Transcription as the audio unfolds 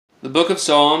The Book of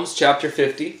Psalms, chapter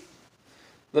 50.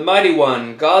 The Mighty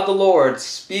One, God the Lord,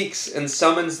 speaks and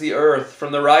summons the earth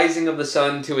from the rising of the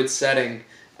sun to its setting.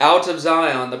 Out of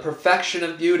Zion, the perfection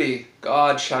of beauty,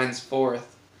 God shines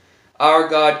forth. Our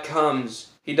God comes.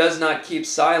 He does not keep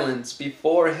silence.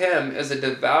 Before him is a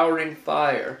devouring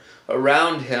fire.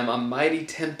 Around him a mighty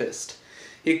tempest.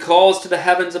 He calls to the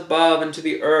heavens above and to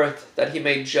the earth that he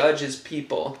may judge his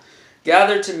people.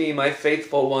 Gather to me, my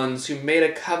faithful ones, who made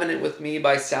a covenant with me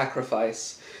by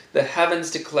sacrifice. The heavens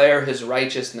declare his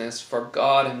righteousness, for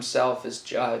God himself is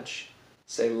judge.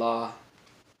 Selah.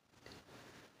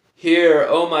 Hear,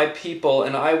 O my people,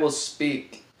 and I will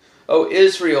speak. O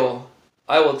Israel,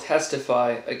 I will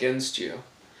testify against you.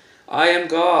 I am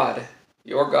God,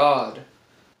 your God.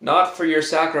 Not for your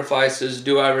sacrifices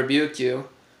do I rebuke you.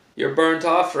 Your burnt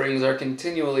offerings are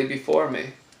continually before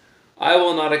me. I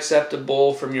will not accept a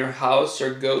bull from your house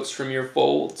or goats from your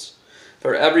folds,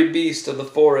 for every beast of the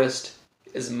forest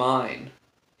is mine,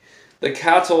 the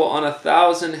cattle on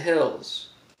 1,000 hills.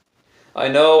 I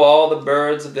know all the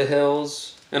birds of the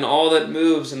hills, and all that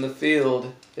moves in the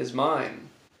field is mine.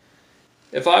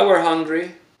 If I were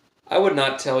hungry, I would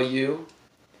not tell you,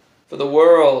 for the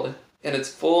world and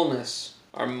its fullness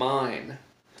are mine.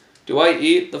 Do I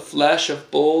eat the flesh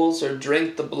of bulls or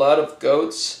drink the blood of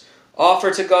goats?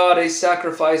 Offer to God a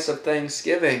sacrifice of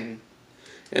thanksgiving,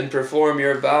 and perform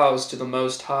your vows to the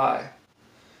Most High.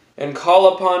 And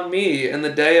call upon me in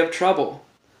the day of trouble.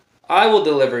 I will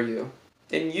deliver you,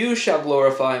 and you shall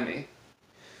glorify me.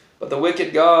 But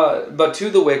to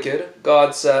the wicked,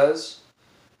 God says,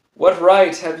 what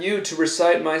right have you to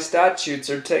recite my statutes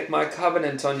or take my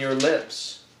covenant on your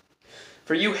lips?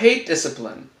 For you hate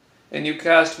discipline, and you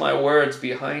cast my words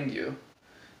behind you.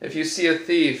 If you see a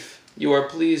thief, you are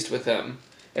pleased with him,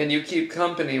 and you keep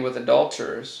company with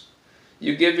adulterers.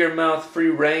 You give your mouth free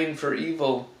rein for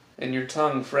evil, and your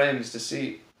tongue frames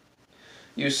deceit.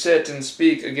 You sit and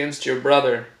speak against your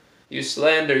brother. You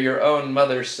slander your own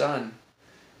mother's son.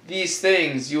 These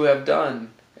things you have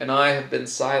done, and I have been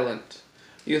silent.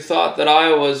 You thought that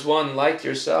I was one like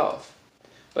yourself.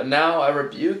 But now I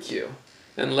rebuke you,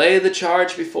 and lay the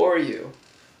charge before you.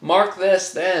 Mark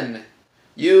this, then,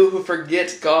 you who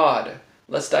forget God,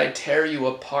 lest I tear you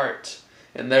apart,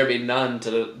 and there be none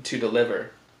to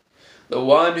deliver. The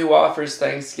one who offers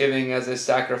thanksgiving as a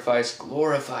sacrifice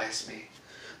glorifies me.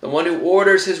 The one who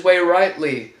orders his way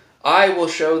rightly, I will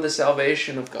show the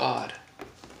salvation of God.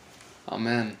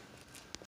 Amen.